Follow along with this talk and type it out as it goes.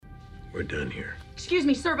We're done here. Excuse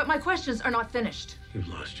me, sir, but my questions are not finished. You've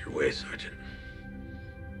lost your way, Sergeant.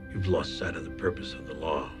 You've lost sight of the purpose of the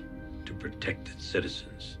law, to protect its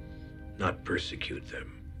citizens, not persecute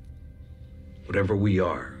them. Whatever we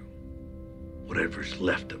are, whatever's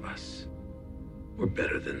left of us, we're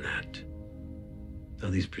better than that. Now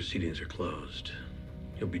these proceedings are closed.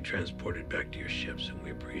 You'll be transported back to your ships, and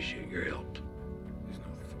we appreciate your help. There's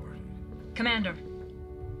no authority. Commander.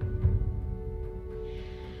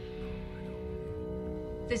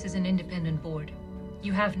 This is an independent board.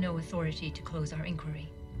 You have no authority to close our inquiry.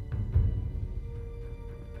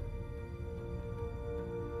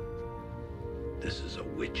 This is a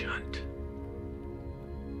witch hunt.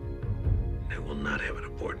 I will not have it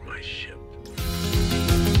aboard my ship.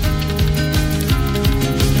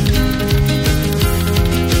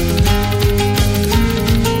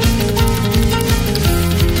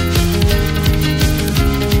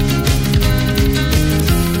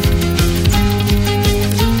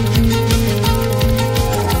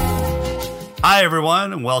 Hi,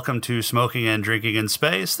 everyone, and welcome to Smoking and Drinking in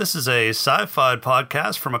Space. This is a sci-fi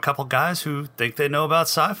podcast from a couple guys who think they know about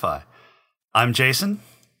sci-fi. I'm Jason.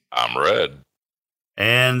 I'm Red.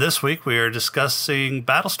 And this week we are discussing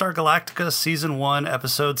Battlestar Galactica Season 1,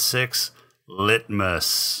 Episode 6,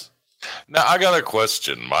 Litmus. Now, I got a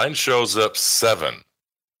question. Mine shows up 7.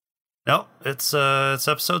 No, it's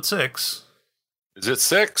Episode 6. Is it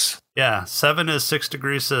 6? Yeah, 7 is 6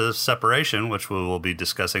 degrees of separation, which we will be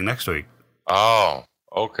discussing next week. Oh,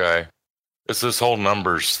 okay. It's this whole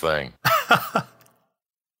numbers thing.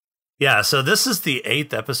 Yeah, so this is the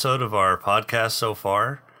 8th episode of our podcast so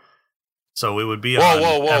far. So we would be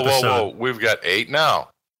Whoa. We've got 8 now.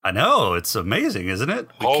 I know. It's amazing, isn't it?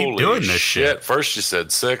 We keep doing this shit. First you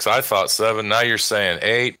said 6. I thought 7. Now you're saying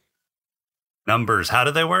 8. Numbers, how do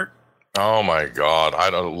they work? Oh, my God. I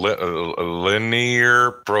don't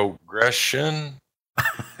linear progression?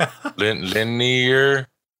 Linear?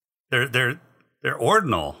 They're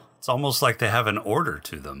ordinal. It's almost like they have an order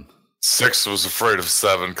to them. 6 was afraid of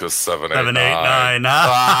 7 because 7, 8, 7, 8, 9.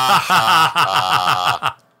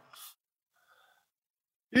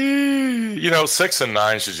 You know, 6 and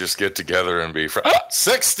 9 should just get together and be friends.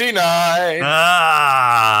 69.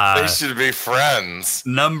 They should be friends.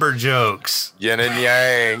 Number jokes. Yin and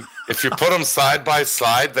yang. If you put them side by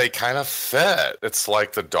side, they kind of fit. It's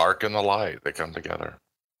like the dark and the light. They come together.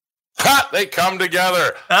 Ha! They come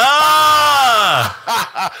together.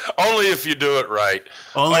 Only if you do it right.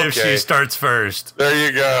 Only if she starts first. There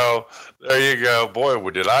you go. There you go. Boy,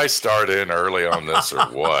 did I start in early on this or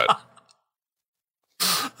what?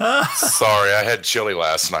 Sorry, I had chili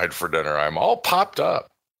last night for dinner. I'm all popped up.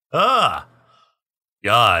 God,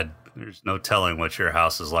 there's no telling what your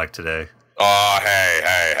house is like today. Oh,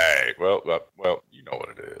 hey. Well, you know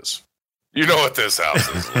what it is. You know what this house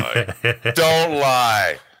is like. Don't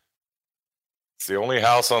lie. It's the only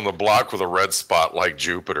house on the block with a red spot like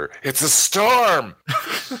Jupiter. It's a storm.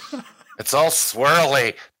 It's all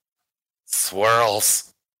swirly.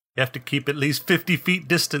 Swirls. You have to keep at least 50 feet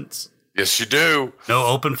distance. Yes, you do. No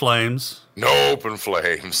open flames. No open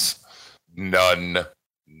flames. None.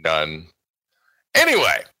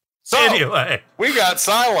 Anyway, we got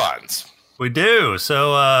Cylons. We do.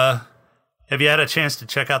 So, have you had a chance to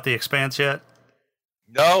check out The Expanse yet?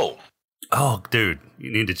 No. Oh, dude,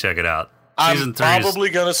 you need to check it out. I'm probably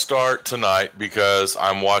going to start tonight because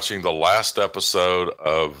I'm watching the last episode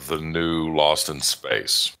of the new Lost in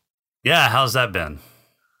Space. Yeah, how's that been?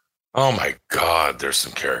 Oh my God, there's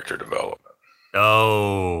some character development.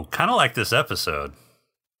 Oh, kind of like this episode.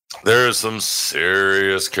 There's some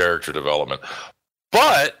serious character development.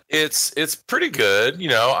 But it's pretty good, you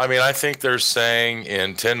know. I mean, I think they're saying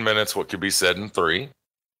in 10 minutes what could be said in 3.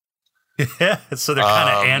 Yeah, so they're kind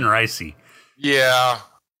of Anne Ricey. Yeah,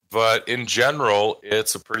 but in general,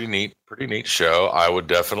 it's a pretty neat show. I would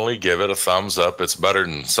definitely give it a thumbs up. It's better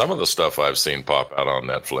than some of the stuff I've seen pop out on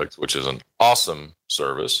Netflix, which is an awesome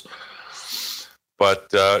service.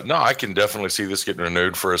 But no, I can definitely see this getting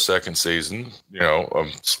renewed for a second season. You know,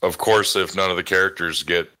 of course, if none of the characters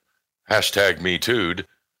get #MeToo'd,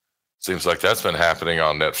 seems like that's been happening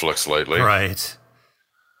on Netflix lately. Right.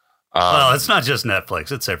 Well, it's not just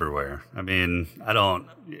Netflix; it's everywhere. I mean,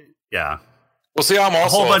 yeah. Well, see, I'm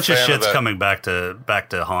also a whole bunch of shit's that coming back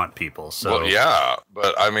to haunt people. So, well, yeah,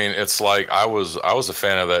 but I mean, it's like I was a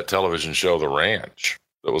fan of that television show, The Ranch,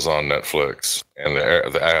 that was on Netflix, and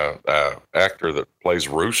the actor that plays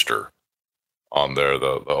Rooster on there,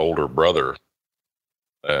 the older brother,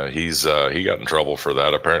 he got in trouble for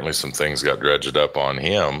that. Apparently, some things got dredged up on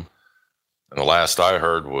him, and the last I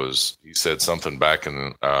heard was he said something back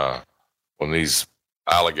in when these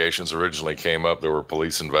allegations originally came up, there were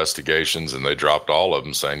police investigations, and they dropped all of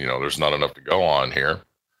them, saying, there's not enough to go on here.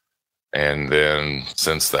 And then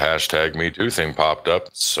since the hashtag Me Too thing popped up,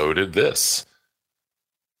 so did this.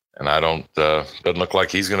 And I doesn't look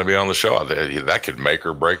like he's going to be on the show. That could make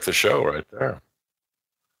or break the show right there.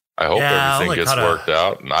 I hope everything gets worked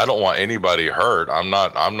out, and I don't want anybody hurt. I'm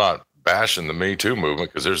not bashing the Me Too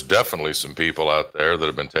movement, because there's definitely some people out there that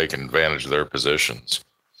have been taking advantage of their positions.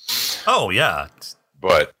 Oh yeah.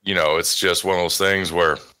 But, it's just one of those things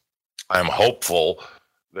where I'm hopeful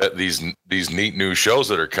that these neat new shows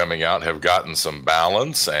that are coming out have gotten some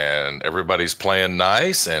balance, and everybody's playing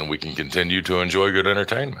nice, and we can continue to enjoy good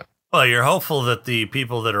entertainment. Well, you're hopeful that the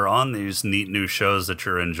people that are on these neat new shows that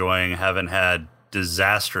you're enjoying haven't had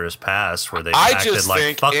disastrous past where they acted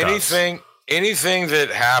like fuck ups. Anything that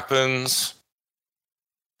happens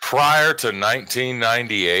prior to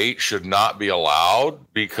 1998 should not be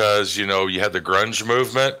allowed, because, you had the grunge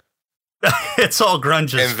movement. It's all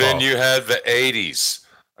grunge's And then fault. you had the 80s.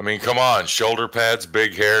 I mean, come on, shoulder pads,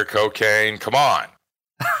 big hair, cocaine. Come on.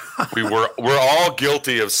 We're all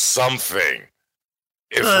guilty of something.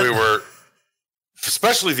 If we were,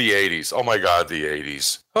 especially the 80s. Oh my God, the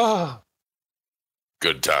 80s. Oh.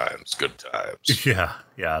 Good times. Yeah.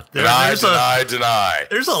 Deny.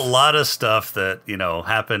 There's a lot of stuff that,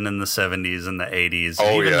 happened in the 70s and the 80s,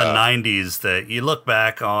 and even the 90s that you look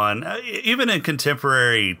back on, even in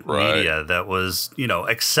contemporary media that was,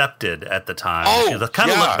 accepted at the time. You look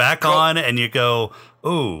back on and you go,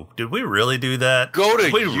 ooh, did we really do that?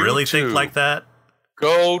 Did we really think like that?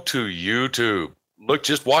 Go to YouTube. Look,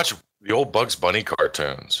 just watch the old Bugs Bunny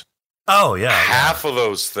cartoons. Oh, yeah. Half of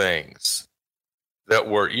those things that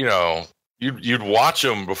were, you'd watch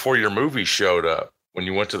them before your movie showed up when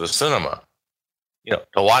you went to the cinema. To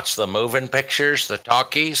watch the moving pictures, the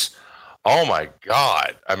talkies. Oh my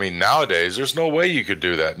God. I mean, nowadays, there's no way you could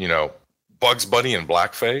do that. Bugs Bunny in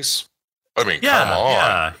blackface. I mean, come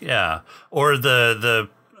on. Yeah. Or the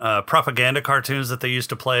propaganda cartoons that they used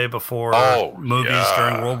to play before movies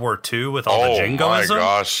during World War II with all the jingoism. Oh my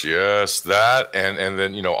gosh, yes. That, and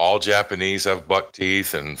then, all Japanese have buck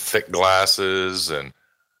teeth and thick glasses, and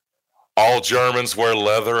all Germans wear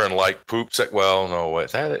leather and like poop. Well, no, wait,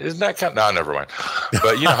 that isn't that kind of, no, never mind.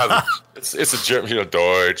 But how it's a German,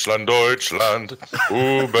 Deutschland,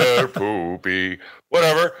 Uber poopy,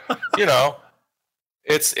 whatever,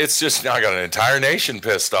 It's just, I got an entire nation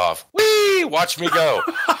pissed off. Whee! Watch me go.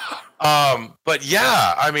 But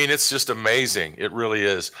yeah, I mean, it's just amazing. It really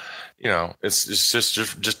is. It's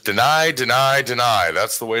just deny.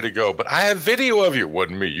 That's the way to go. But I have video of you.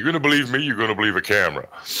 Wasn't me. You're going to believe me? You're going to believe a camera.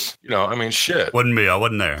 I mean, shit. Wasn't me. I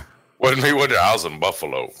wasn't there. Wasn't me. I was in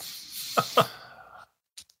Buffalo.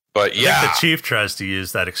 But yeah. I think the Chief tries to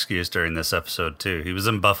use that excuse during this episode, too. He was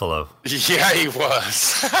in Buffalo. Yeah, he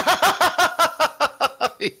was.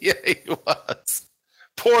 Yeah, he was.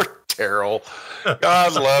 Poor Terrell.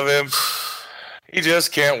 God love him. He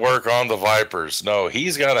just can't work on the Vipers. No,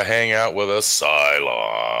 he's got to hang out with a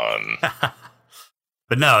Cylon.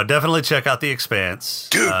 But no, definitely check out The Expanse.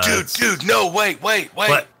 Dude. No, wait.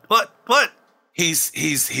 What? He's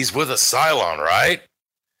with a Cylon, right?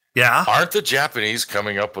 Yeah. Aren't the Japanese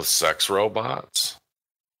coming up with sex robots?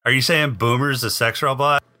 Are you saying Boomer's a sex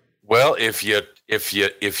robot? Well, if you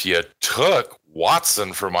took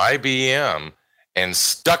Watson from IBM and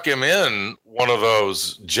stuck him in one of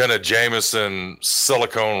those Jenna Jameson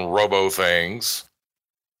silicone robo things,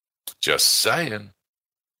 just saying.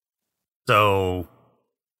 So,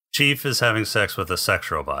 Chief is having sex with a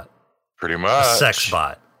sex robot. Pretty much. A sex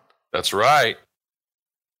bot. That's right.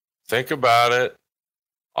 Think about it.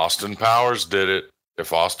 Austin Powers did it.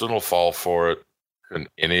 If Austin will fall for it, can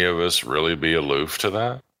any of us really be aloof to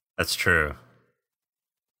that? That's true.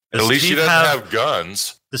 At least he doesn't have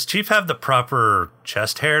guns. Does Chief have the proper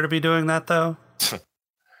chest hair to be doing that, though?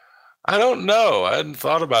 I don't know. I hadn't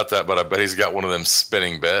thought about that, but I bet he's got one of them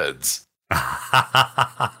spinning beds.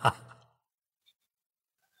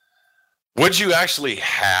 Would you actually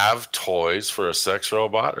have toys for a sex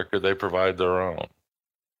robot, or could they provide their own?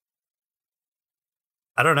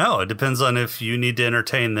 I don't know. It depends on if you need to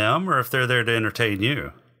entertain them or if they're there to entertain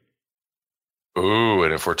you. Ooh,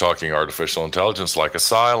 and if we're talking artificial intelligence like a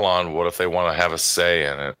Cylon, what if they want to have a say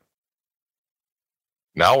in it?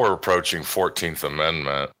 Now we're approaching 14th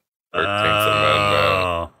Amendment, 13th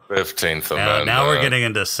Amendment, 15th Amendment. Now we're getting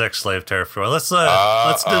into sex slave territory. Let's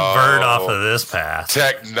divert off of this path.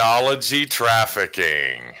 Technology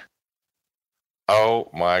trafficking. Oh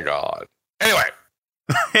my God. Anyway,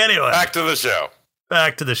 back to the show.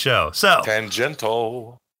 Back to the show. So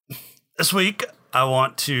tangential. This week, I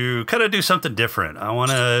want to kind of do something different. I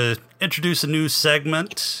want to introduce a new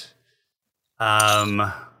segment.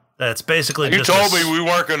 That's basically You told me we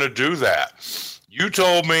weren't going to do that. You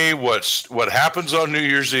told me what happens on New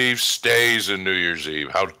Year's Eve stays in New Year's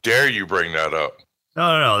Eve. How dare you bring that up?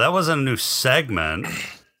 No. That wasn't a new segment.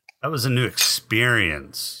 That was a new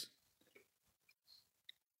experience.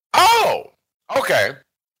 Oh, okay.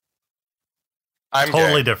 I'm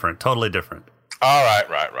totally gay. different. Totally different. All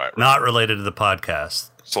right. Not related to the podcast.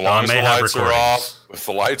 So long as the lights are off. If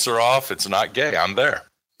the lights are off, it's not gay. I'm there.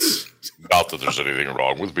 Not that there's anything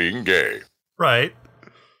wrong with being gay. Right.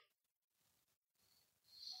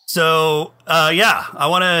 So, I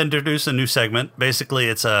want to introduce a new segment. Basically,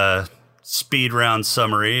 it's a speed round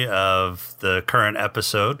summary of the current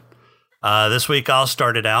episode. This week, I'll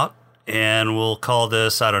start it out, and we'll call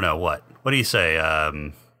this, I don't know, what? What do you say?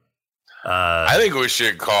 I think we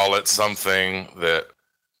should call it something that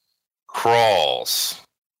crawls.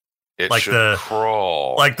 It should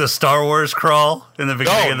crawl. Like the Star Wars crawl in the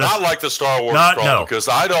beginning of this? No, not like the Star Wars crawl, because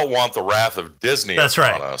I don't want the wrath of Disney on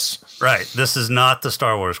us. Right. This is not the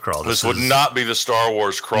Star Wars crawl. This would not be the Star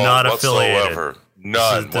Wars crawl not whatsoever. Affiliated.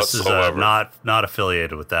 None this whatsoever. Is not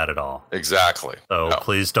affiliated with that at all. Exactly. So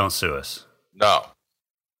please don't sue us. No.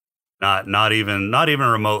 Not even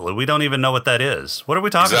remotely. We don't even know what that is. What are we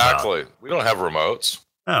talking about? Exactly. We don't have remotes.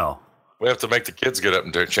 No. We have to make the kids get up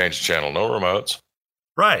and change the channel. No remotes.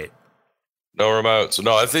 Right. No remotes.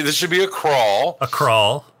 No, I think this should be a crawl. A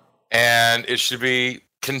crawl. And it should be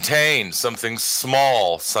contained, something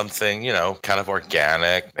small, something, kind of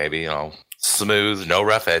organic, maybe, smooth, no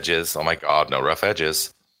rough edges. Oh my God, no rough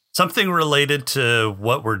edges. Something related to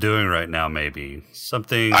what we're doing right now, maybe.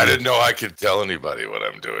 Something. I didn't know I could tell anybody what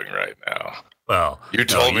I'm doing right now. Well, you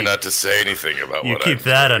told me not to say anything about what I'm doing. You keep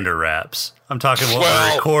that under wraps. I'm talking what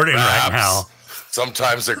we're recording right now.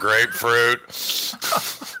 Sometimes a grapefruit.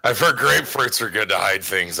 I've heard grapefruits are good to hide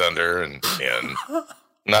things under, and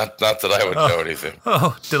not that I would know anything.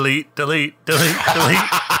 Oh, delete.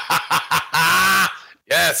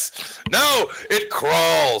 Yes. No, it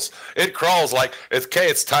crawls. It crawls like,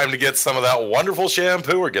 it's time to get some of that wonderful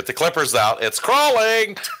shampoo or get the clippers out. It's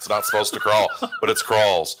crawling. It's not supposed to crawl, but it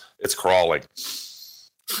crawls. It's crawling.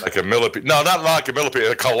 Like a millipede. No, not like a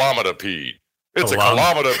millipede, a kilometipede. It's a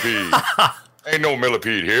kilometipede. Ain't no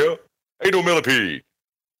millipede here. Ain't no millipede.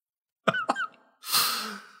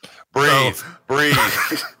 Breathe.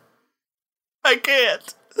 I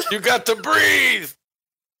can't. You got to breathe.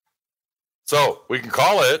 So we can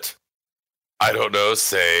call it, I don't know,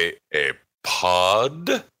 say a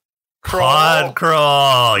pod crawl. Pod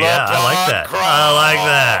crawl. Yeah, I like that. Crawl. I like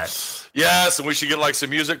that. Yes, and we should get like some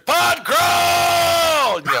music. Pod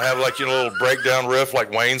crawl. Have like a little breakdown riff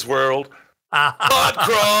like Wayne's World. Pod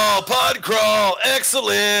crawl.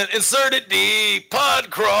 Excellent. Insert it deep. Pod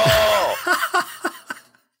crawl.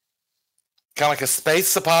 Kind of like a space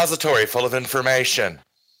suppository full of information.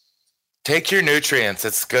 Take your nutrients.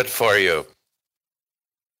 It's good for you.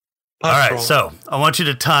 All right, so I want you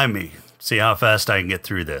to time me. See how fast I can get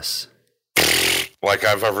through this. Like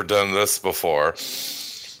I've ever done this before.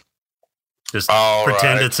 Just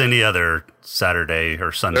pretend it's any other Saturday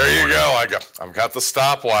or Sunday. There you go. I've got the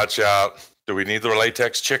stopwatch out. Do we need the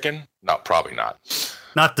latex chicken? No, probably not.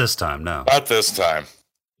 Not this time, no. Not this time.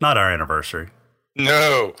 Not our anniversary.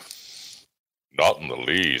 No. Not in the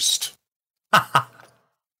least. All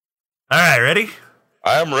right, ready?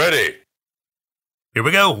 I am ready. Here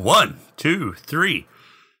we go. 1, 2, 3.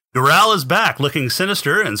 Doral is back, looking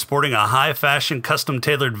sinister and sporting a high-fashion,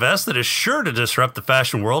 custom-tailored vest that is sure to disrupt the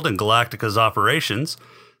fashion world and Galactica's operations.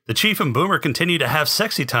 The Chief and Boomer continue to have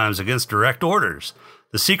sexy times against direct orders.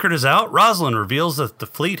 The secret is out. Rosalind reveals that the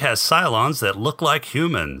fleet has Cylons that look like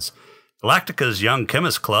humans. Galactica's Young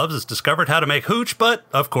Chemist Club has discovered how to make hooch, but,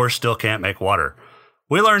 of course, still can't make water.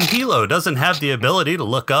 We learn Hilo doesn't have the ability to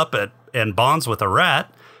look up at and bonds with a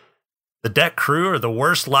rat. The deck crew are the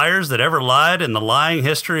worst liars that ever lied in the lying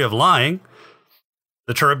history of lying.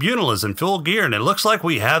 The Tribunal is in full gear, and it looks like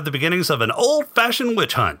we have the beginnings of an old-fashioned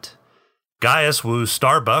witch hunt. Gaius woos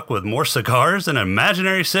Starbuck with more cigars, and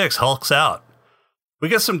Imaginary Six hulks out. We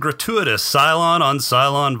get some gratuitous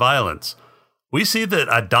Cylon-on-Cylon violence. We see that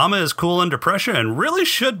Adama is cool under pressure and really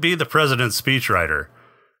should be the president's speechwriter.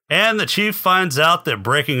 And the Chief finds out that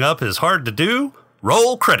breaking up is hard to do.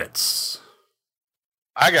 Roll credits.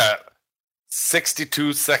 I got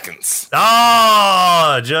 62 seconds.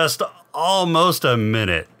 Just almost a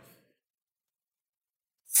minute.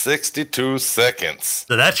 62 seconds.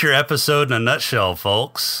 So that's your episode in a nutshell,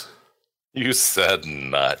 folks. You said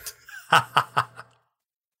nut.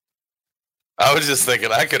 I was just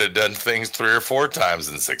thinking I could have done things 3 or 4 times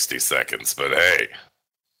in 60 seconds, but hey,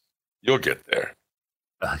 you'll get there.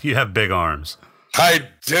 You have big arms. I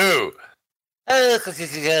do. All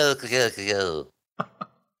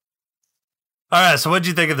right, so what did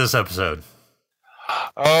you think of this episode?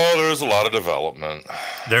 Oh, there was a lot of development.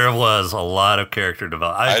 There was a lot of character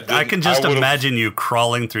development. I can just imagine you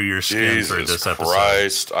crawling through your skin for this episode.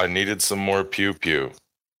 Christ, I needed some more pew-pew.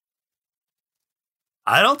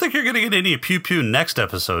 I don't think you're going to get any pew-pew next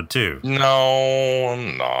episode, too. No,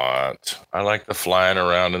 I'm not. I like the flying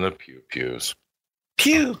around in the pew-pews.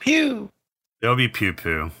 Pew-pew. There'll be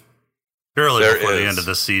pew-pew. Surely before the end of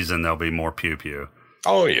the season, there'll be more pew-pew.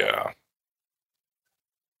 Oh, yeah.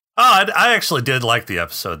 Oh, I actually did like the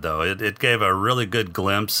episode, though. It gave a really good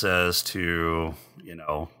glimpse as to, you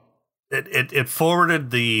know, it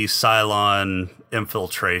forwarded the Cylon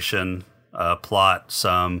infiltration plot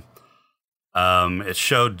some. It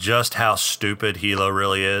showed just how stupid Hilo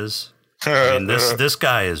really is. I mean, this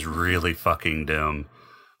guy is really fucking dumb.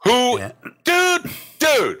 Dude.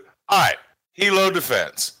 All right, Hilo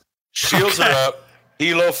defense. Shields it up.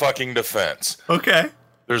 Hilo fucking defense. Okay.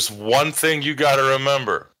 There's one thing you got to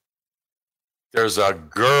remember. There's a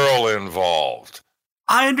girl involved.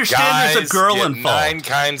 I understand there's a girl involved. 9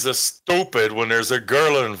 kinds of stupid when there's a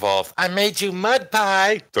girl involved. I made you mud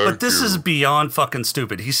pie. But this is beyond fucking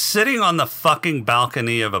stupid. He's sitting on the fucking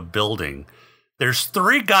balcony of a building. There's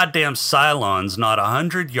 3 goddamn Cylons not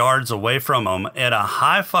 100 yards away from him at a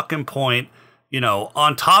high fucking point, you know,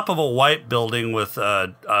 on top of a white building with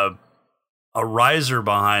a riser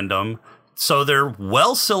behind him. So they're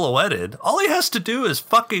well silhouetted. All he has to do is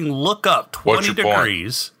fucking look up 20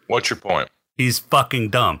 degrees. What's your point? He's fucking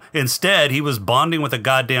dumb. Instead, he was bonding with a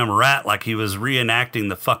goddamn rat like he was reenacting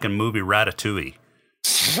the fucking movie Ratatouille.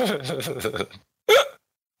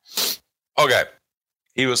 Okay.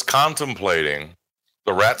 He was contemplating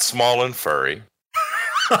the rat small and furry.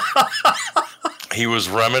 He was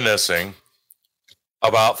reminiscing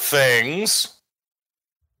about things.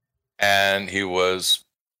 And he was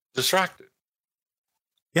distracted.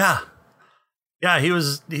 Yeah,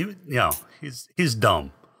 he's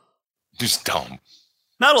dumb. He's dumb.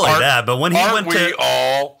 Not only that, but when he went to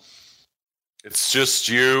all, it's just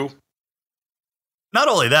you. Not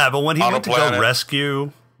only that, but when he went to go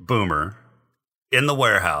rescue Boomer in the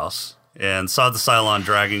warehouse and saw the Cylon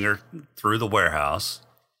dragging her through the warehouse,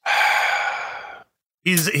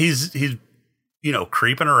 he's you know,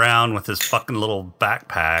 creeping around with his fucking little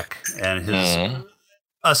backpack and his.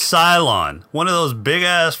 A Cylon, one of those big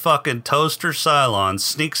ass fucking toaster Cylons,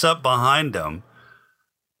 sneaks up behind him.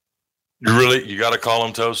 You got to call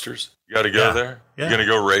them toasters? You got to go there? Yeah. You're going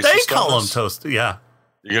to go racist? They call them toast. Yeah.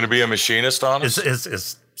 You're going to be a machinist on us?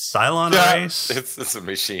 Is Cylon a race? It's a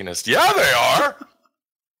machinist. Yeah, they are.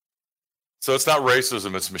 So it's not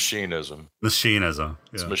racism, it's machinism. Machinism.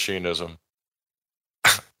 Yeah. It's machinism.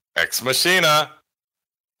 Ex machina.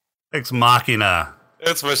 Ex machina.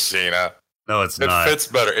 It's machina. No, it's not. It fits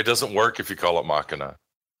better. It doesn't work if you call it machina.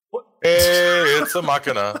 Hey, it's a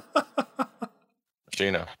machina.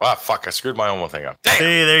 Machina. Ah, fuck, I screwed my own thing up. Damn.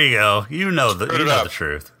 Hey, there you go. You know the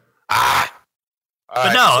truth. Ah. But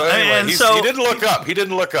right, no, so anyway, and he didn't look up. He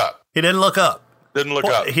didn't look up. He didn't look up.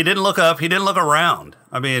 He didn't look up. He didn't look around.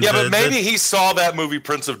 I mean, yeah, but maybe he saw that movie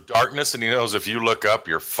Prince of Darkness and he knows if you look up,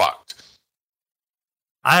 you're fucked.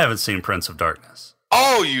 I haven't seen Prince of Darkness.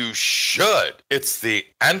 Oh, you should. It's the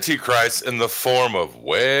Antichrist in the form of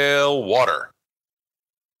whale water.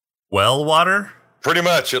 Well water? Pretty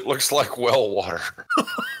much. It looks like well water.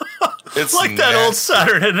 It's like that old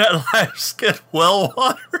Saturday Night Live skit, well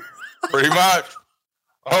water. Pretty much.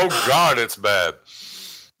 Oh, God, it's bad.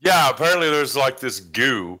 Yeah, apparently there's like this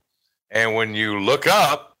goo. And when you look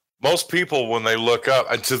up, most people, when they look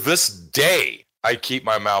up, and to this day, I keep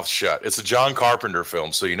my mouth shut. It's a John Carpenter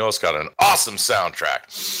film, so you know it's got an awesome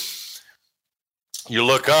soundtrack. You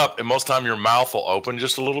look up, and most time your mouth will open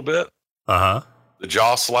just a little bit. Uh-huh. The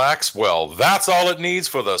jaw slacks. Well, that's all it needs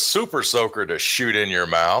for the super soaker to shoot in your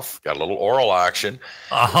mouth. Got a little oral action.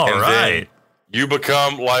 All right. You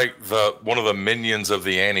become like one of the minions of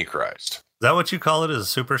the Antichrist. Is that what you call it, as a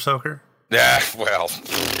super soaker? Yeah, well,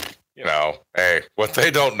 you know, hey, what they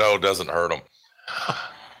don't know doesn't hurt them.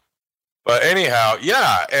 But anyhow,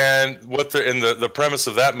 yeah, and what the premise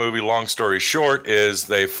of that movie, long story short, is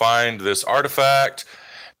they find this artifact,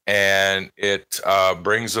 and it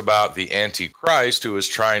brings about the Antichrist, who is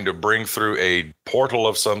trying to bring through a portal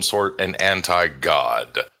of some sort, an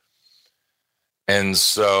anti-god. And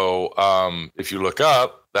so if you look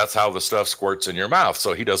up, that's how the stuff squirts in your mouth.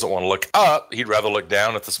 So he doesn't want to look up. He'd rather look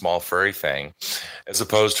down at the small furry thing as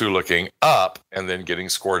opposed to looking up and then getting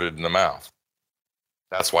squirted in the mouth.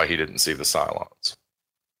 That's why he didn't see the Cylons.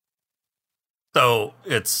 So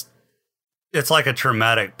it's like a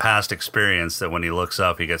traumatic past experience that when he looks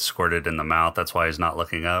up, he gets squirted in the mouth. That's why he's not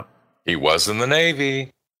looking up. He was in the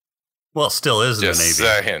Navy. Well, still is in the Navy.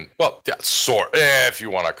 Saying. Well, yeah, if you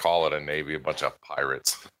want to call it a Navy, a bunch of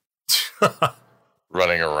pirates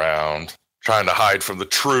running around, trying to hide from the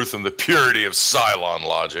truth and the purity of Cylon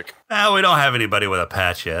logic. We don't have anybody with a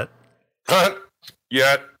patch yet.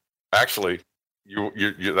 Yet. Actually,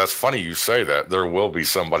 you that's funny you say that. There will be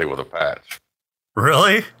somebody with a patch.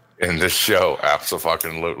 Really? In this show,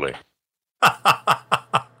 absolutely.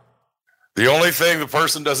 The only thing the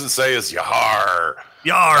person doesn't say is "yar."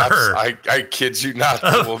 Yar. I kid you not.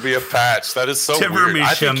 There will be a patch. That is so weird.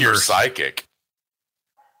 I think you're psychic.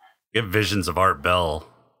 Get visions of Art Bell.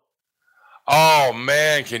 Oh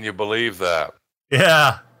man, can you believe that?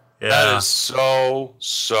 Yeah. That is so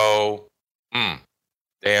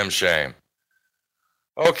damn shame.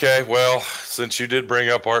 Okay, well, since you did bring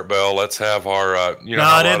up Art Bell, let's have our, I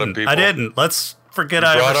didn't. Let's forget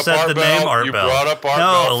I ever said the name Art Bell. You brought up Art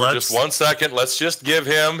Bell for just 1 second. Let's just give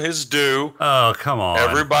him his due. Oh, come on.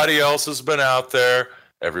 Everybody else has been out there.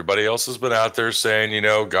 Everybody else has been out there saying,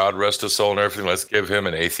 God rest his soul and everything. Let's give him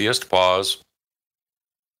an atheist pause.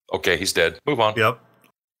 Okay, he's dead. Move on. Yep.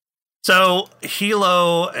 So,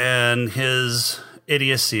 Helo and his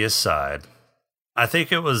idiocy aside, I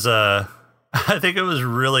think it was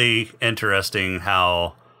really interesting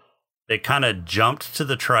how they kind of jumped to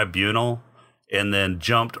the tribunal and then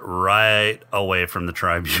jumped right away from the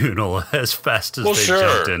tribunal as fast as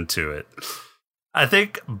jumped into it. I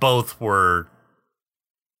think both were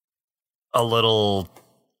a little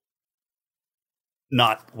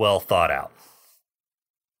not well thought out.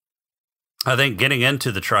 I think getting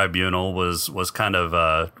into the tribunal was kind of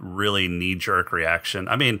a really knee-jerk reaction.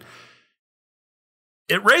 I mean,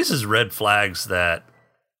 it raises red flags that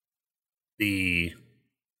the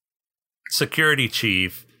security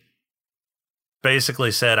chief basically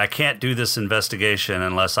said, I can't do this investigation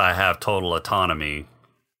unless I have total autonomy.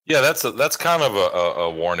 Yeah, that's kind of a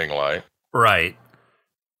warning light. Right.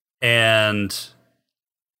 And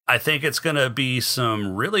I think it's going to be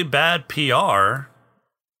some really bad PR.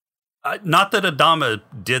 Not that Adama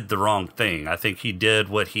did the wrong thing. I think he did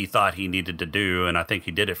what he thought he needed to do, and I think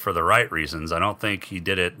he did it for the right reasons. I don't think he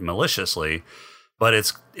did it maliciously, but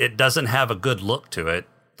it doesn't have a good look to it,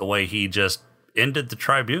 the way he just ended the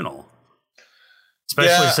tribunal.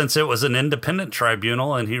 Especially since it was an independent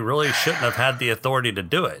tribunal, and he really shouldn't have had the authority to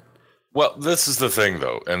do it. Well, this is the thing,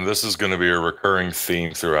 though, and this is going to be a recurring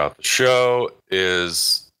theme throughout the show,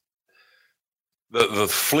 is the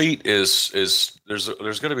fleet is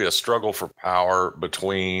there's going to be a struggle for power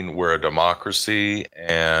between we're a democracy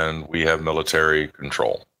and we have military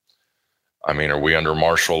control. I mean, are we under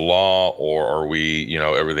martial law, or are we,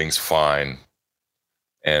 everything's fine?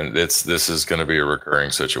 And this is going to be a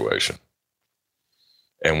recurring situation.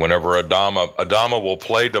 And whenever Adama will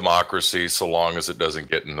play democracy so long as it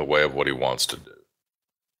doesn't get in the way of what he wants to do.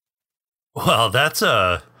 Well, that's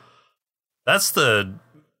the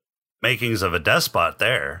makings of a despot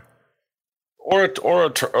there, or a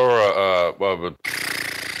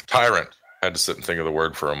tyrant. Had to sit and think of the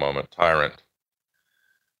word for a moment. Tyrant.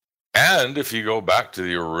 And if you go back to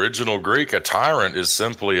the original Greek, a tyrant is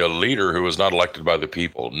simply a leader who is not elected by the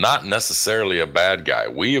people, not necessarily a bad guy.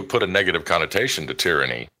 We have put a negative connotation to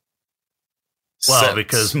tyranny. Well,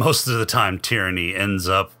 because most of the time tyranny ends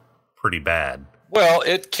up pretty bad. Well,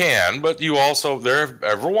 it can, but you also,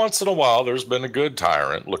 every once in a while, there's been a good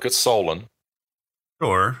tyrant. Look at Solon.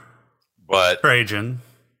 Sure. But Trajan.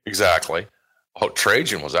 Exactly. Oh,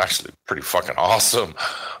 Trajan was actually pretty fucking awesome.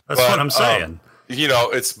 That's what I'm saying.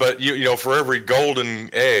 For every golden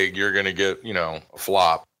egg, you're going to get, a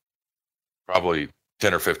flop probably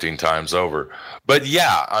 10 or 15 times over. But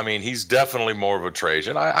yeah, I mean, he's definitely more of a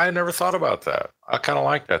Trajan. I never thought about that. I kind of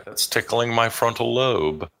like that. That's tickling my frontal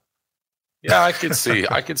lobe. Yeah, I could see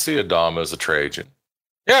Adama as a Trajan.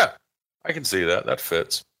 Yeah, I can see that. That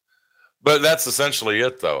fits. But that's essentially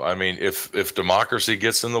it, though. I mean, if democracy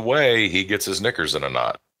gets in the way, he gets his knickers in a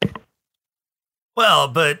knot. Well,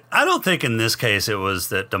 but I don't think in this case it was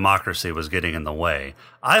that democracy was getting in the way.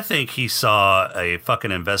 I think he saw a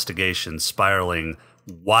fucking investigation spiraling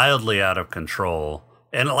wildly out of control.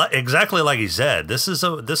 And exactly like he said, this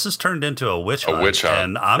is turned into a witch hunt.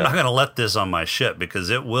 And I'm not going to let this on my ship because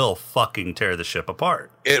it will fucking tear the ship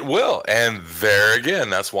apart. It will. And there again,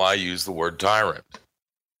 that's why I use the word tyrant.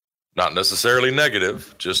 Not necessarily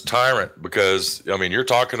negative, just tyrant. Because, I mean, you're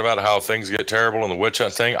talking about how things get terrible in the witch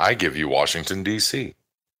hunt thing. I give you Washington, D.C.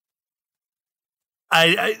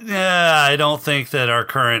 I don't think that our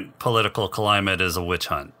current political climate is a witch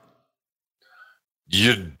hunt.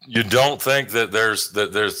 You don't think that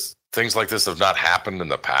there's things like this have not happened in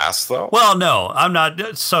the past, though? Well, no, I'm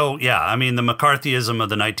not. So, yeah, I mean, the McCarthyism of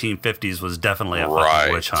the 1950s was definitely a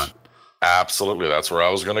fucking witch hunt. Absolutely. That's where I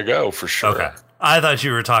was going to go, for sure. Okay. I thought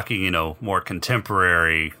you were talking, more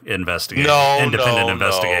contemporary independent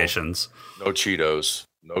investigations. No Cheetos.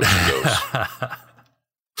 No Cheetos.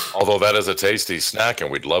 Although that is a tasty snack, and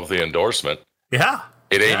we'd love the endorsement. Yeah.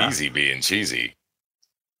 It ain't easy being cheesy.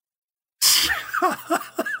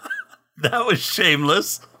 That was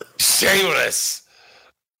shameless. Shameless.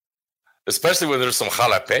 Especially when there's some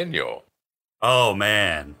jalapeno. Oh,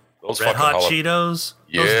 man. Those Red Hot Cheetos?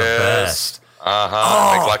 Yes. Those are the best.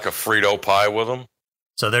 Uh-huh. Make like a Frito pie with them.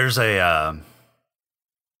 So there's a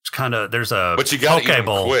but you gotta eat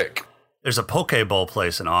them quick. There's a poke bowl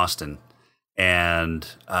place in Austin, and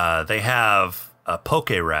they have a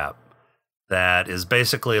poke wrap that is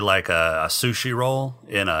basically like a sushi roll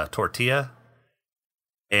in a tortilla.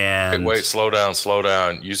 And hey, wait, slow down.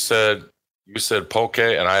 You said poke,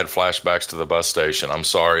 and I had flashbacks to the bus station. I'm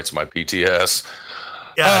sorry, it's my PTS.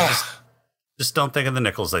 Yeah, just don't think of the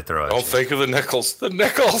nickels they throw at you. Don't think of the nickels. The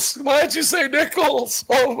nickels. Why'd you say nickels?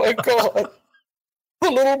 Oh my god.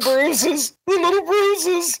 The little bruises.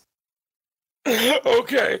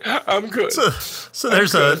 Okay, I'm good. So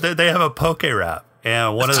there's they have a poke wrap,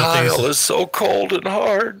 and one of the things is so cold and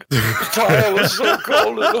hard. The tile is so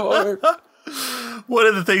cold and hard. One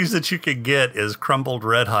of the things that you can get is crumbled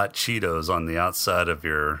Red Hot Cheetos on the outside of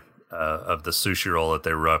your of the sushi roll that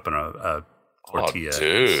they wrap in a tortilla. Oh,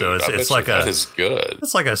 dude, so it's like that is good.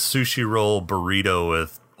 It's like a sushi roll burrito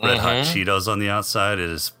with Red Hot Cheetos on the outside. It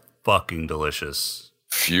is fucking delicious.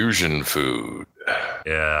 Fusion food.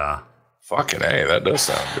 Yeah. Fucking A, that does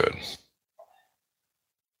sound good.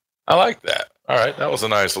 I like that. All right, that was a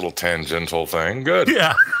nice little tangential thing. Good.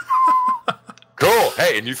 Yeah. Cool.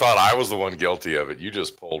 Hey, and you thought I was the one guilty of it. You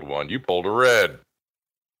just pulled one. You pulled a red.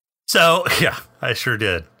 So, yeah, I sure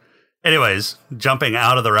did. Anyways, jumping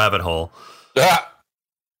out of the rabbit hole.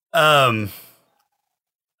 I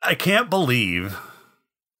can't believe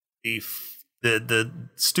the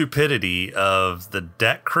stupidity of the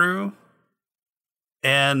deck crew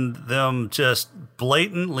and them just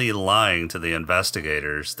blatantly lying to the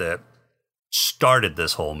investigators that started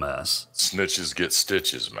this whole mess. Snitches get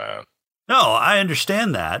stitches, man. No, I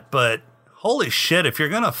understand that, but holy shit, if you're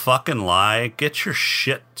going to fucking lie, get your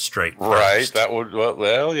shit straight first. Right, that would,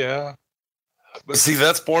 well, yeah. But see,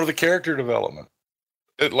 that's more of the character development.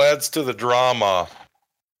 It adds to the drama.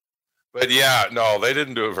 But yeah, no, they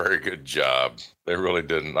didn't do a very good job. They really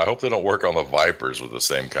didn't. I hope they don't work on the Vipers with the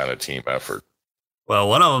same kind of team effort. Well,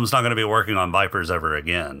 one of them's not going to be working on Vipers ever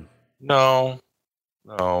again. No,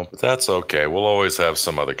 but that's okay. We'll always have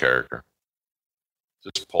some other character.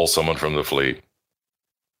 Just pull someone from the fleet.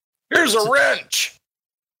 Here's a wrench.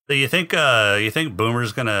 So you think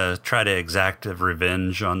Boomer's going to try to exact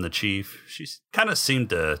revenge on the chief? She kind of seemed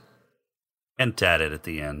to hint at it at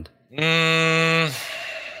the end.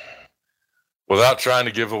 Without trying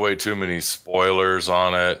to give away too many spoilers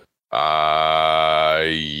on it,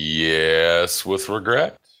 yes, with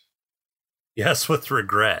regret. Yes, with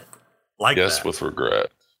regret. Yes, with regret.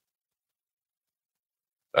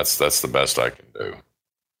 That's the best I can do.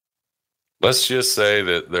 Let's just say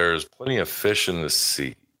that there's plenty of fish in the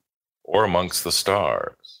sea or amongst the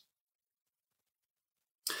stars.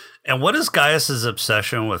 And what is Gaius's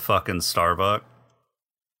obsession with fucking Starbuck?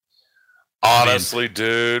 Honestly,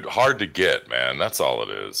 dude, hard to get, man. That's all it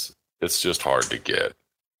is. It's just hard to get.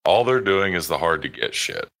 All they're doing is the hard to get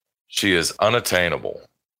shit. She is unattainable.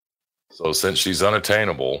 So since she's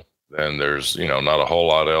unattainable, then there's, not a whole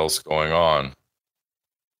lot else going on.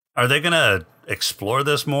 Are they going to explore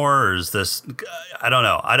this more, or is this, I don't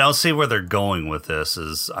know. I don't see where they're going with this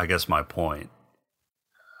is, I guess, my point.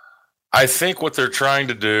 I think what they're trying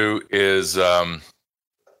to do is, number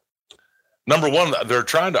one, they're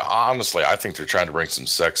trying to, honestly, I think they're trying to bring some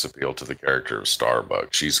sex appeal to the character of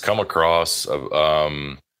Starbuck. She's come across,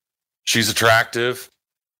 she's attractive,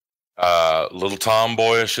 a little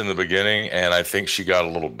tomboyish in the beginning, and I think she got a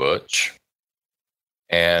little butch.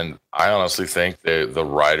 And I honestly think that the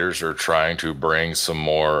writers are trying to bring some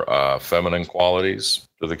more feminine qualities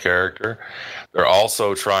to the character. They're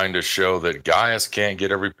also trying to show that Gaius can't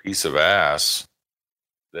get every piece of ass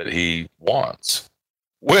that he wants,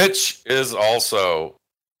 which is also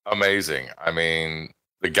amazing. I mean,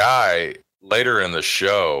 the guy later in the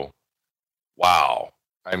show, wow.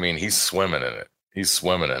 I mean, he's swimming in it. He's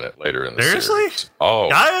swimming in it later in the series. Seriously? Oh,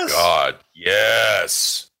 Gaius? God.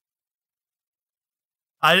 Yes.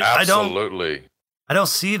 Absolutely. I don't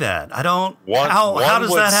see that. I don't. How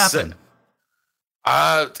does that happen?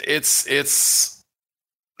 It's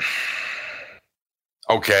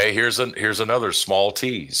okay. Here's another small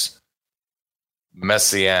tease.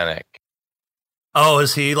 Messianic. Oh,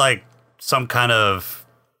 is he like some kind of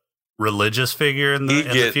religious figure in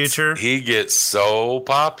the future? He gets so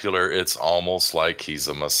popular, it's almost like he's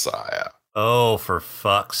a messiah. Oh, for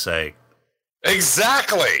fuck's sake!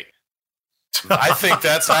 Exactly. I think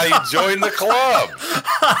that's how you join the club.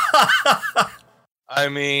 I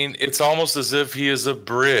mean, it's almost as if he is a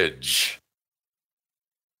bridge.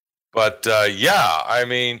 But yeah, I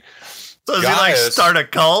mean, so does he like start a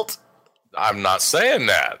cult? I'm not saying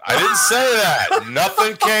that. I didn't say that.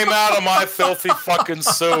 Nothing came out of my filthy fucking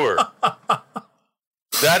sewer.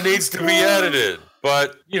 That needs to be edited.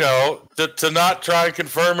 But, you know, to not try and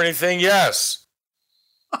confirm anything, yes.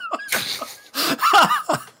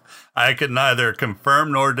 I can neither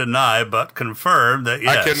confirm nor deny, but confirm that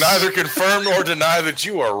yes. I can neither confirm nor deny that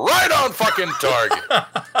you are right on fucking target.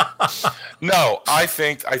 No, I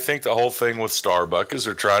think the whole thing with Starbuck is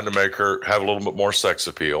they're trying to make her have a little bit more sex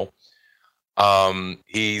appeal.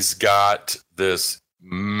 He's got this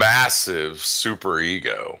massive super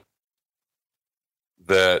ego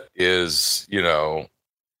that is, you know,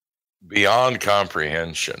 beyond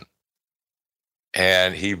comprehension.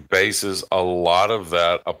 And he bases a lot of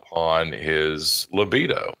that upon his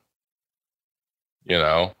libido. You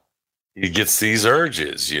know, he gets these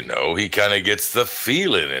urges, you know, he kind of gets the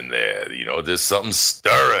feeling in there, you know, there's something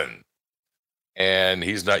stirring. And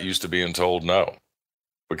he's not used to being told no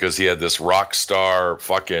because he had this rock star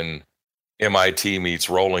fucking MIT meets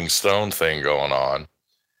Rolling Stone thing going on.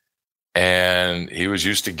 And he was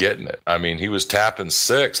used to getting it. I mean, he was tapping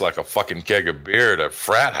 6 like a fucking keg of beer at a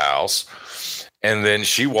frat house. And then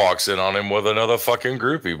she walks in on him with another fucking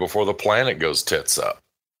groupie before the planet goes tits up.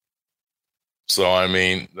 So, I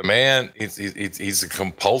mean, the man, he's a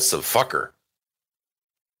compulsive fucker.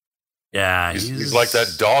 Yeah. He's like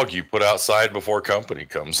that dog you put outside before company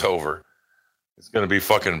comes over. He's going to be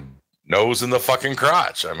fucking nose in the fucking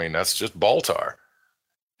crotch. I mean, that's just Baltar.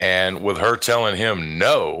 And with her telling him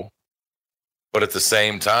no, but at the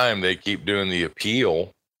same time, they keep doing the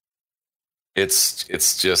appeal. It's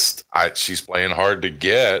just she's playing hard to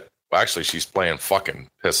get. Well, actually, she's playing fucking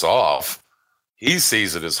piss off. He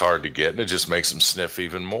sees it as hard to get, and it just makes him sniff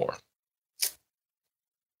even more.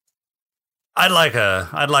 I'd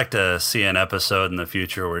like to see an episode in the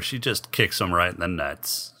future where she just kicks him right in the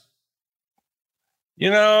nuts. You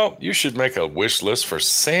know, you should make a wish list for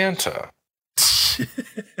Santa.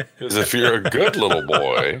 Because if you're a good little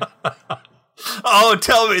boy. Oh,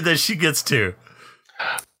 tell me that she gets to.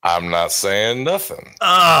 I'm not saying nothing.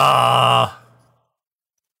 I'm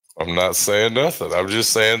not saying nothing. I'm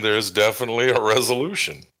just saying there's definitely a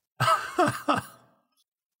resolution. All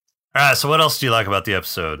right, so what else do you like about the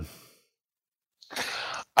episode?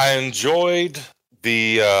 I enjoyed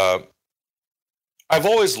the... I've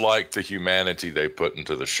always liked the humanity they put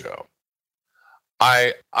into the show.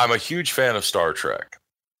 I'm a huge fan of Star Trek.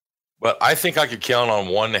 But I think I could count on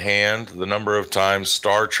one hand the number of times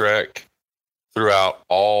Star Trek... throughout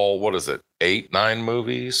all, 8, 9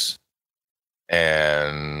 movies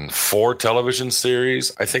and 4 television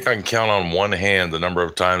series, I think I can count on one hand the number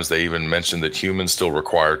of times they even mentioned that humans still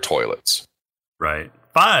require toilets. Right.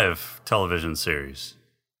 5 television series.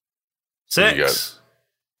 6.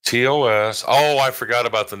 TOS. Oh, I forgot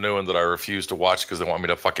about the new one that I refused to watch because they want me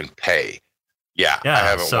to fucking pay. Yeah, I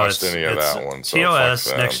haven't watched any of that one. So TOS,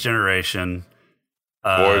 Next Generation,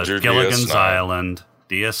 Voyager, Gilligan's DS9. Island,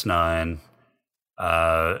 DS9,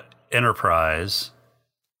 Enterprise,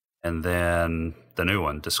 and then the new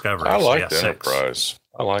one, Discovery. I liked Enterprise.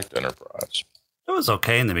 It was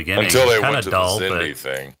okay in the beginning. Until they kind went to dull, the Xindi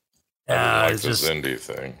thing. Yeah, I didn't like the Xindi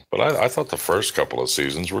thing. But I thought the first couple of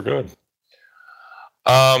seasons were good.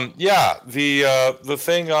 The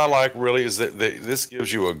thing I like really is that this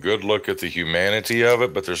gives you a good look at the humanity of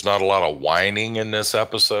it, but there's not a lot of whining in this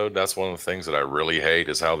episode. That's one of the things that I really hate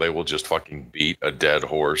is how they will just fucking beat a dead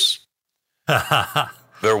horse.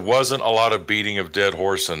 There wasn't a lot of beating of dead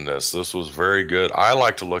horse in this. This was very good. I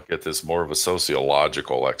like to look at this more of a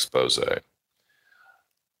sociological expose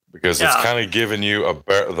because it's kind of giving you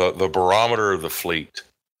the barometer of the fleet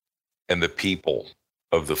and the people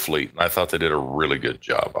of the fleet. And I thought they did a really good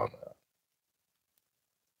job on that.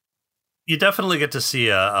 You definitely get to see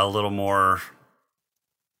a little more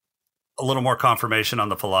confirmation on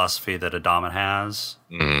the philosophy that Adama has.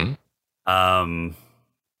 Mm-hmm.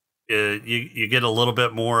 You get a little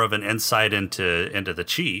bit more of an insight into the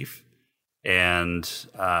chief and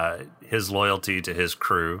his loyalty to his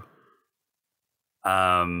crew.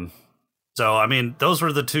 So, I mean, those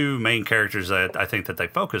were the two main characters that I think that they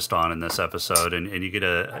focused on in this episode. And you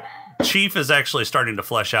get Chief is actually starting to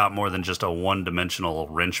flesh out more than just a one-dimensional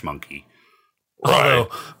wrench monkey. Right.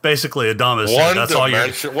 Although, basically, Adamas said that's all you're...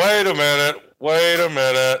 Wait a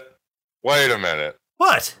minute.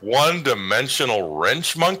 What? One-dimensional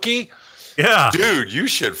wrench monkey? Yeah. Dude, you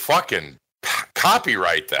should fucking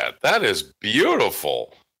copyright that. That is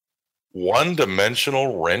beautiful.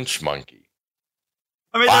 One-dimensional wrench monkey.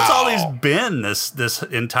 I mean, that's all he's been this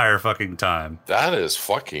entire fucking time. That is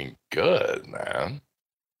fucking good, man.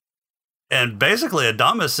 And basically,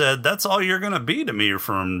 Adamas said, that's all you're going to be to me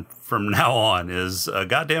from now on is a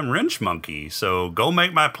goddamn wrench monkey. So go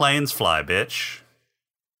make my planes fly, bitch.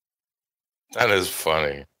 That is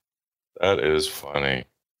funny. I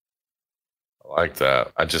like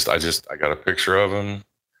that. I got a picture of him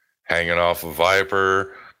hanging off a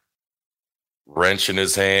Viper, wrench in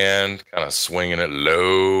his hand, kind of swinging it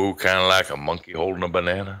low, kind of like a monkey holding a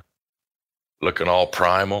banana, looking all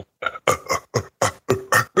primal.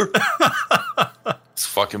 It's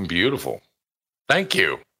fucking beautiful. Thank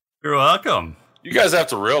you. You're welcome. You guys have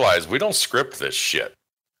to realize we don't script this shit.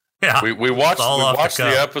 Yeah, we watch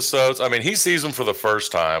the episodes. I mean, he sees them for the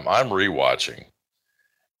first time. I'm rewatching,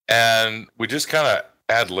 and we just kind of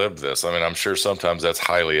ad-lib this. I mean, I'm sure sometimes that's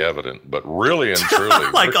highly evident, but really and truly,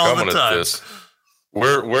 like we're coming at this.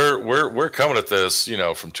 We're coming at this,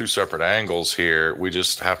 from two separate angles here. We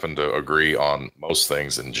just happen to agree on most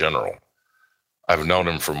things in general. I've known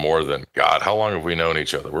him for more than God. How long have we known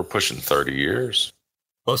each other? We're pushing 30 years.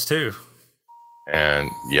 Close to. And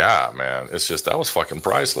yeah, man, it's just, that was fucking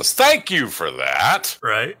priceless. Thank you for that.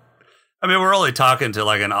 Right. I mean, we're only talking to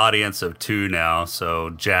like an audience of two now. So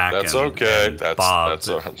Jack and Bob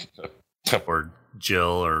or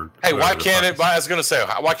Jill or... Hey, why can't it... I was going to say,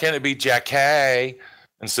 why can't it be Jack K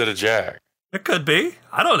instead of Jack? It could be.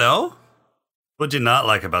 I don't know. What'd you not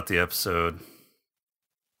like about the episode?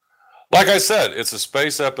 Like I said, it's a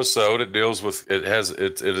space episode. It deals with... It has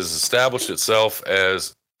established itself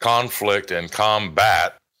as conflict and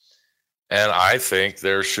combat, and I think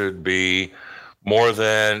there should be more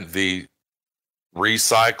than the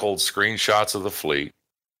recycled screenshots of the fleet.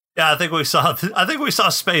 Yeah, I think we saw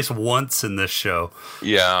space once in this show.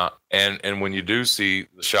 Yeah, and when you do see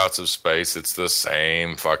the shots of space, it's the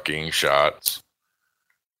same fucking shots.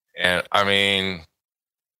 And I mean,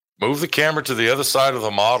 move the camera to the other side of the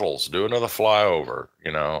models, do another flyover.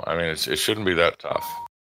 I mean, it shouldn't be that tough.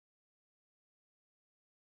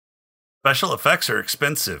 Special effects are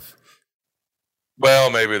expensive.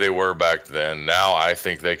 Well, maybe they were back then. Now I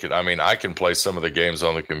think they could. I mean, I can play some of the games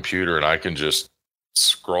on the computer and I can just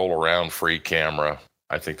scroll around free camera.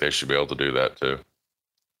 I think they should be able to do that too.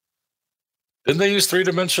 Didn't they use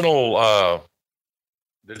three-dimensional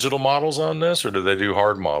digital models on this, or did they do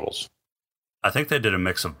hard models? I think they did a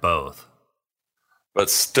mix of both. But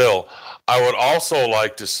still, I would also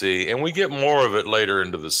like to see, and we get more of it later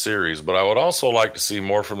into the series, but I would also like to see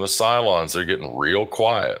more from the Cylons. They're getting real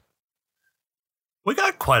quiet. We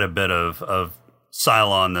got quite a bit of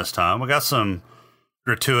Cylon this time. We got some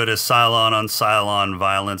gratuitous Cylon on Cylon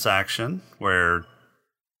violence action where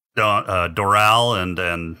Doral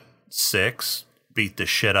and Six beat the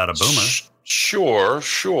shit out of Boomer.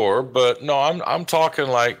 Sure, but no, I'm talking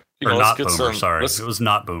like, let's get Boomer, sorry. It was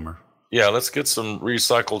not Boomer. Yeah, let's get some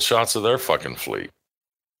recycled shots of their fucking fleet.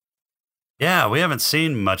 Yeah, we haven't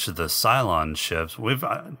seen much of the Cylon ships.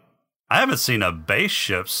 I haven't seen a base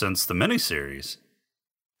ship since the miniseries.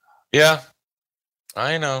 Yeah,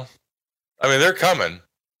 I know. I mean, they're coming.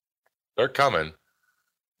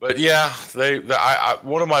 But yeah,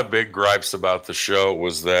 one of my big gripes about the show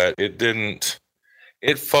was that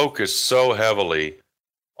it focused so heavily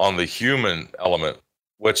on the human element,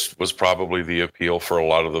 which was probably the appeal for a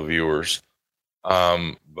lot of the viewers.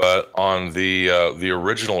 But on the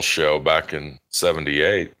original show back in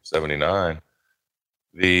 78, 79,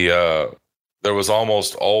 there was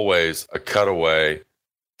almost always a cutaway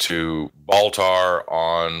to Baltar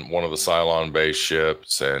on one of the Cylon base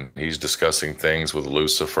ships, and he's discussing things with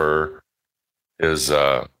Lucifer, his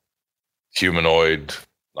humanoid,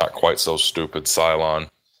 not quite so stupid Cylon.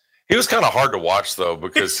 He was kind of hard to watch, though,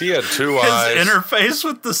 because he had two eyes. His interface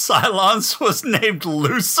with the Cylons was named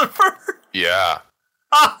Lucifer? Yeah.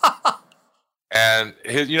 And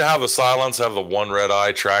you know how the Cylons have the one red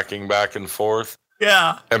eye tracking back and forth?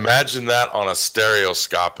 Yeah. Imagine that on a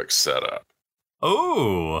stereoscopic setup.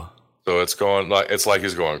 Oh. So it's like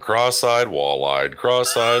he's going cross-eyed, wall-eyed,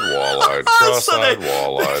 cross-eyed, wall-eyed, cross-eyed,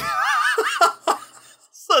 wall-eyed.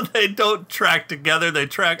 So they don't track together, they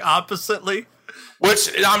track oppositely? Which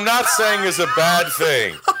I'm not saying is a bad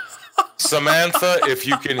thing. Samantha, if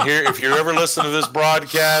you ever listen to this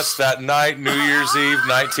broadcast that night, New Year's Eve,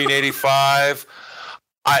 1985,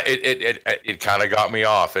 it kind of got me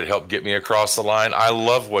off. It helped get me across the line. I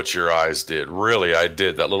love what your eyes did. Really, I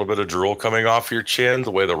did. That little bit of drool coming off your chin,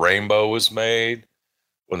 the way the rainbow was made,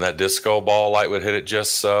 when that disco ball light would hit it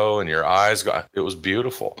just so, and your eyes it was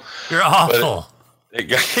beautiful. You're awful.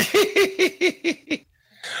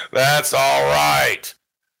 That's all right.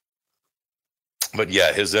 But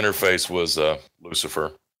yeah, his interface was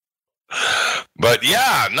Lucifer. But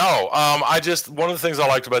yeah, no. One of the things I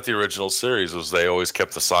liked about the original series was they always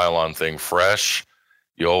kept the Cylon thing fresh.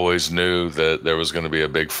 You always knew that there was going to be a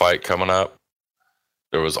big fight coming up.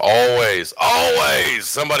 There was always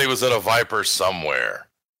somebody was in a Viper somewhere.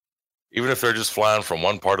 Even if they're just flying from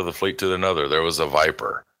one part of the fleet to another, there was a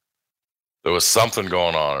Viper. There was something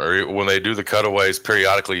going on. Or when they do the cutaways,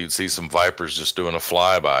 periodically you'd see some Vipers just doing a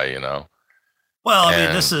flyby, you know. Well, I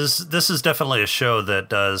mean, this is definitely a show that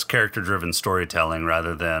does character-driven storytelling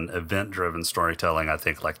rather than event-driven storytelling, I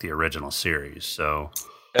think, like the original series. So,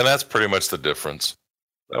 and that's pretty much the difference.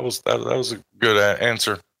 That was a good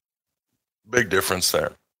answer. Big difference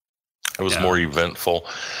there. It was more eventful.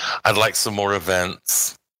 I'd like some more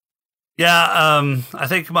events. Yeah, I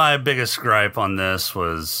think my biggest gripe on this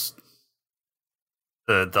was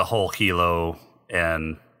the whole Hilo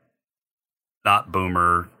and not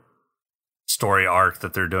Boomer story arc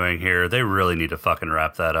that they're doing here. They really need to fucking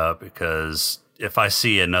wrap that up, because if I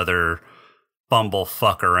see another bumble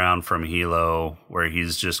fuck around from Hilo where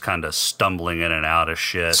he's just kind of stumbling in and out of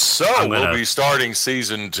shit. So we'll be starting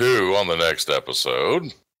season 2 on the next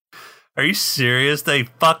episode. Are you serious? They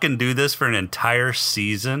fucking do this for an entire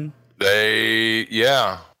season?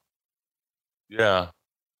 Yeah.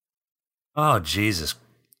 Oh, Jesus.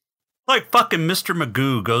 Like fucking Mr.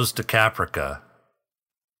 Magoo goes to Caprica.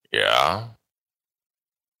 Yeah.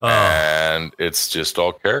 Oh. And it's just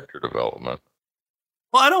all character development.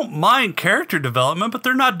 Well, I don't mind character development, but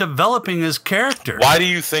they're not developing his character. Why do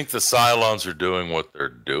you think the Cylons are doing what they're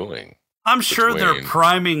doing? I'm sure they're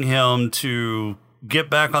priming him to get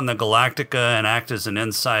back on the Galactica and act as an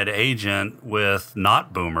inside agent with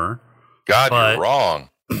not Boomer. God, you're wrong.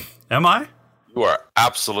 Am I? You are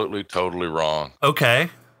absolutely, totally wrong. Okay.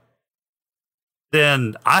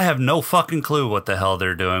 Then I have no fucking clue what the hell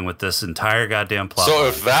they're doing with this entire goddamn plot. So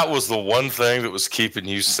if that was the one thing that was keeping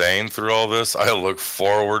you sane through all this, I look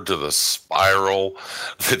forward to the spiral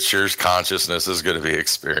that your consciousness is going to be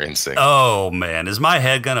experiencing. Oh, man. Is my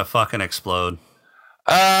head going to fucking explode?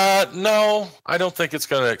 No, I don't think it's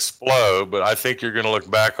going to explode, but I think you're going to look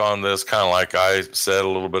back on this kind of like I said a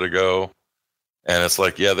little bit ago. And it's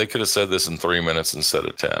like, yeah, they could have said this in 3 minutes instead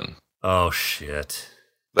of 10. Oh, shit.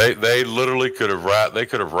 They literally could have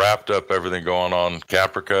wrapped up everything going on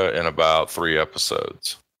Caprica in about 3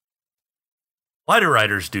 episodes. Why do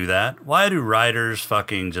writers do that? Why do writers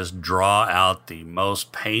fucking just draw out the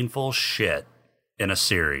most painful shit in a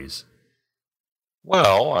series?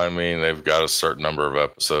 Well, I mean, they've got a certain number of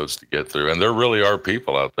episodes to get through, and there really are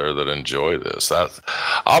people out there that enjoy this.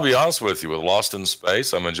 I'll be honest with you, with Lost in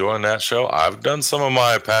Space, I'm enjoying that show. I've done some of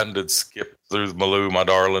my patented skip through Malou, my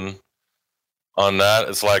darling, on that.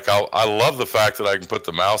 It's like I love the fact that I can put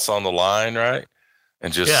the mouse on the line, right,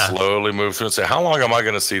 and just slowly move through and say, how long am I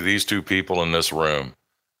going to see these two people in this room?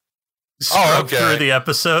 Scrub through the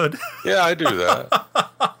episode. Yeah, I do that.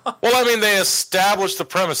 Well, I mean, they establish the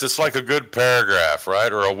premise. It's like a good paragraph,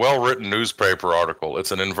 right? Or a well-written newspaper article.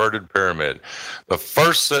 It's an inverted pyramid. The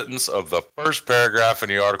first sentence of the first paragraph in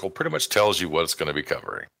the article pretty much tells you what it's going to be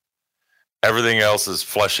covering. Everything else is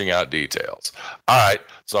fleshing out details. All right,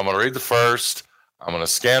 so I'm going to read the first. I'm going to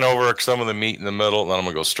scan over some of the meat in the middle, and then I'm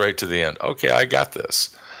going to go straight to the end. Okay, I got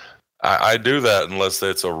this. I do that unless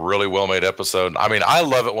it's a really well-made episode. I mean, I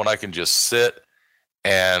love it when I can just sit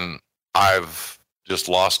and I've just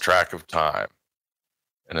lost track of time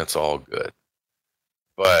and it's all good.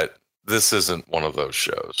 But this isn't one of those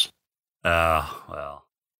shows. Well,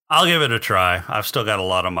 I'll give it a try. I've still got a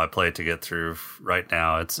lot on my plate to get through right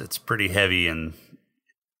now. It's pretty heavy in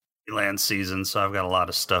land season, so I've got a lot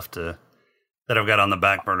of stuff that I've got on the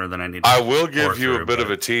back burner that I need to I will give you a bit of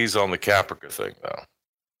a tease on the Caprica thing, though.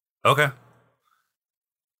 Okay.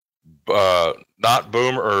 Not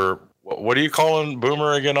Boomer, or what are you calling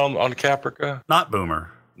Boomer again on Caprica? Not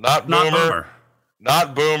Boomer. Not Boomer.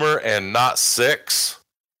 Not Boomer and not Six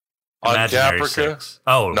on Caprica. Six.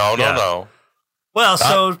 Oh, no. Well,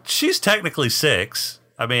 so she's technically 6.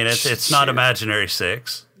 I mean, it's not imaginary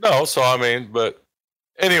 6. No, so I mean, but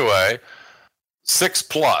anyway,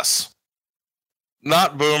 6+.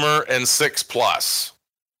 Not Boomer and 6+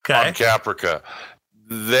 on Caprica.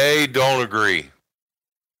 They don't agree.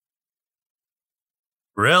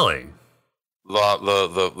 Really?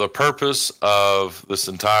 The purpose of this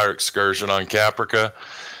entire excursion on Caprica,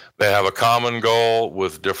 they have a common goal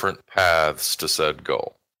with different paths to said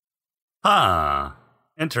goal. Huh.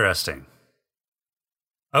 Interesting.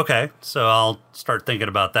 Okay, so I'll start thinking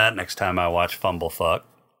about that next time I watch Fumblefuck.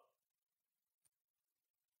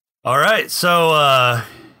 All right, so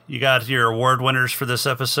you got your award winners for this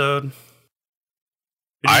episode?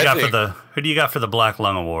 Who do you got for the Black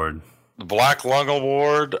Lung Award? The Black Lung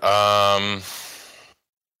Award,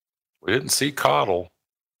 we didn't see Coddle.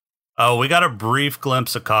 Oh, we got a brief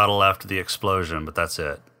glimpse of Coddle after the explosion, but that's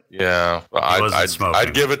it. Yeah,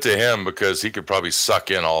 I'd give it to him because he could probably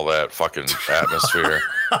suck in all that fucking atmosphere.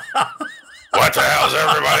 What the hell's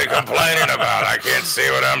everybody complaining about? I can't see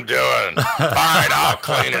what I'm doing. Fine, I'll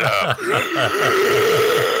clean it up.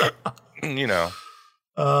 You know.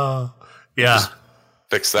 Yeah. Just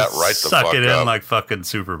fix that right the fuck up. Suck it in like fucking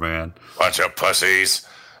Superman. Bunch of pussies.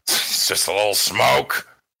 It's just a little smoke.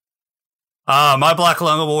 My Black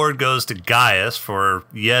Lung Award goes to Gaius for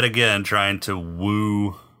yet again trying to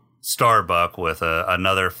woo Starbuck with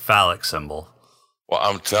another phallic symbol. Well,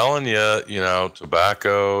 I'm telling you,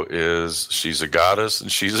 tobacco she's a goddess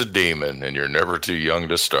and she's a demon, and you're never too young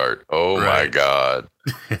to start. Oh, right. My God.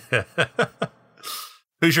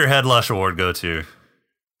 Who's your Head Lush Award go to?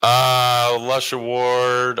 Lush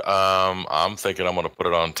Award, I'm thinking I'm going to put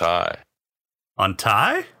it on Ty. On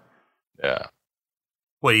Ty? Yeah.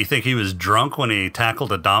 What, you think he was drunk when he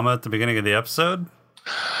tackled Adama at the beginning of the episode?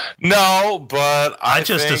 No, but I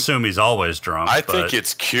just assume he's always drunk. I think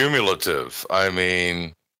it's cumulative. I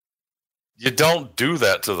mean, you don't do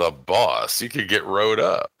that to the boss. You could get rode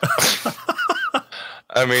up.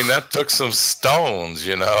 I mean, that took some stones,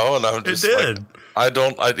 and I'm just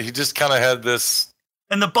he just kind of had this.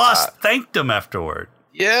 And the boss thanked him afterward.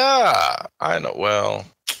 Yeah, I know. Well,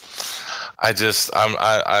 I'm gonna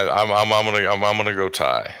go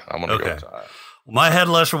Ty. I'm gonna go Ty. My Head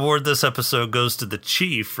Lush Award this episode goes to the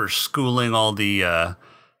Chief for schooling all the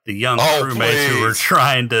young crewmates who were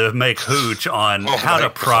trying to make hooch on how to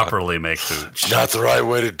properly make hooch. Not the right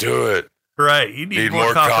way to do it. Right. You need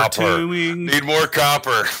more copper tubing. Need more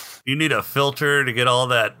copper. You need a filter to get all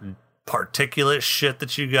that particulate shit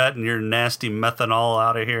that you got in your nasty methanol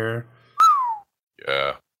out of here.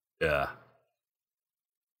 Yeah. Yeah.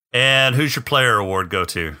 And who's your Player Award go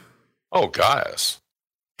to? Oh, Gaius.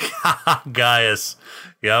 Gaius.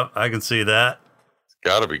 Yep, I can see that. It's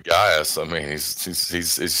got to be Gaius. I mean,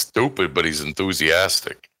 he's stupid, but he's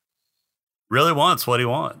enthusiastic. Really wants what he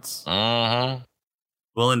wants. Mm-hmm.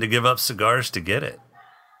 Willing to give up cigars to get it.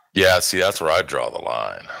 Yeah, see, that's where I draw the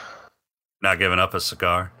line. Not giving up a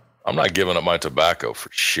cigar? I'm not giving up my tobacco for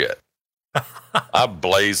shit. I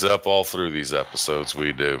blaze up all through these episodes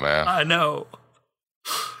we do, man. I know.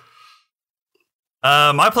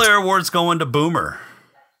 My Player Award's going to Boomer.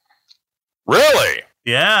 Really?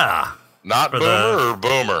 Yeah. Not Boomer or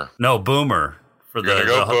Boomer? No, Boomer. For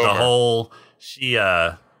the whole,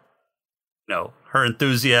 her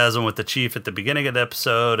enthusiasm with the Chief at the beginning of the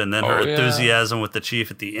episode, and then her enthusiasm with the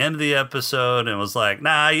Chief at the end of the episode, and was like,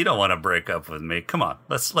 nah, you don't want to break up with me. Come on,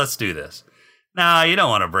 let's do this. Nah, you don't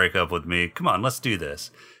want to break up with me. Come on, let's do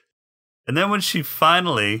this. And then when she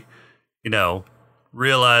finally,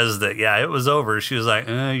 realized that, it was over, she was like,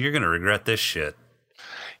 you're going to regret this shit.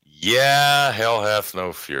 Yeah, hell hath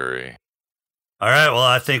no fury. All right, well,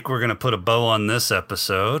 I think we're going to put a bow on this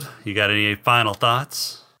episode. You got any final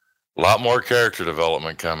thoughts? A lot more character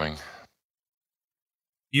development coming.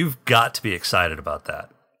 You've got to be excited about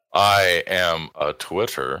that. I am a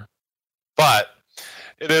Twitter, but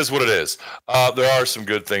it is what it is. There are some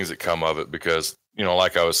good things that come of it because,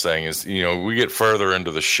 like I was saying, we get further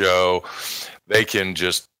into the show, they can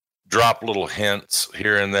just drop little hints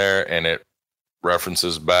here and there, and it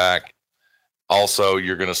references back. Also,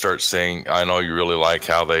 you're going to start seeing, I know you really like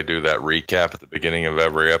how they do that recap at the beginning of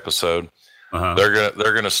every episode. Uh-huh. They're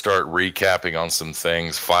going to start recapping on some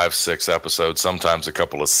things 5-6 episodes, sometimes a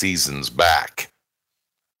couple of seasons back,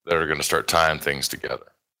 that are going to start tying things together.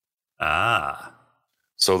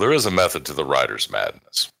 So there is a method to the writer's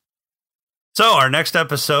madness. So our next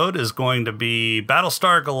episode is going to be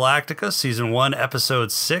Battlestar Galactica Season 1,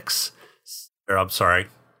 Episode 6.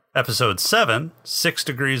 Episode 7, 6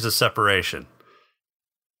 Degrees of Separation.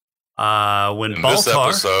 In this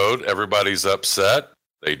episode, everybody's upset,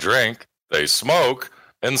 they drink, they smoke,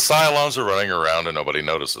 and Cylons are running around and nobody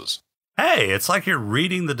notices. Hey, it's like you're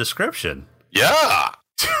reading the description. Yeah!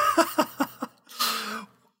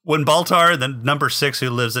 When Baltar, the number 6 who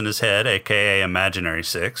lives in his head, a.k.a. Imaginary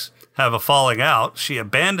 6, have a falling out, she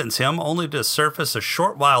abandons him only to surface a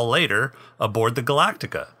short while later aboard the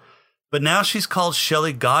Galactica. But now she's called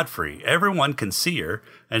Shelley Godfrey. Everyone can see her,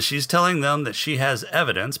 and she's telling them that she has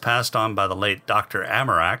evidence passed on by the late Dr.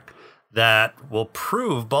 Amarak that will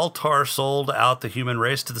prove Baltar sold out the human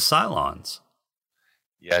race to the Cylons.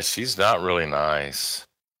 Yeah, she's not really nice.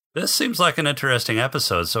 This seems like an interesting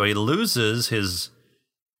episode. So he loses his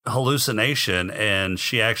hallucination, and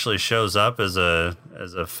she actually shows up as a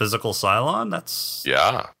physical Cylon.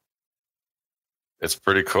 Yeah. It's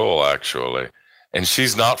pretty cool, actually. And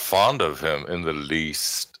she's not fond of him in the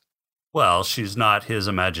least. Well, she's not his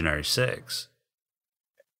imaginary six.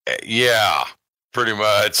 Yeah, pretty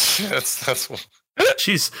much. That's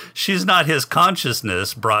she's not his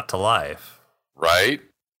consciousness brought to life. Right?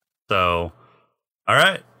 So, all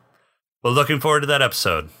right. Well, looking forward to that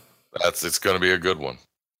episode. It's going to be a good one.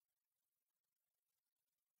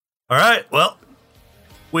 All right. Well,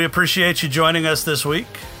 we appreciate you joining us this week.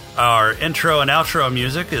 Our intro and outro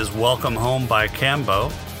music is Welcome Home by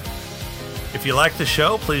Cambo. If you like the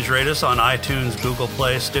show, please rate us on iTunes, Google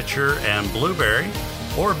Play, Stitcher, and Blueberry,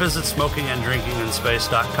 or visit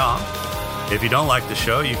smokinganddrinkinginspace.com. If you don't like the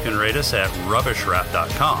show, you can rate us at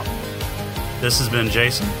rubbishwrap.com. This has been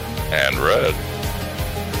Jason. And Red.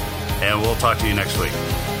 And we'll talk to you next week.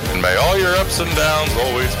 And may all your ups and downs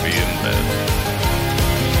always be in bed.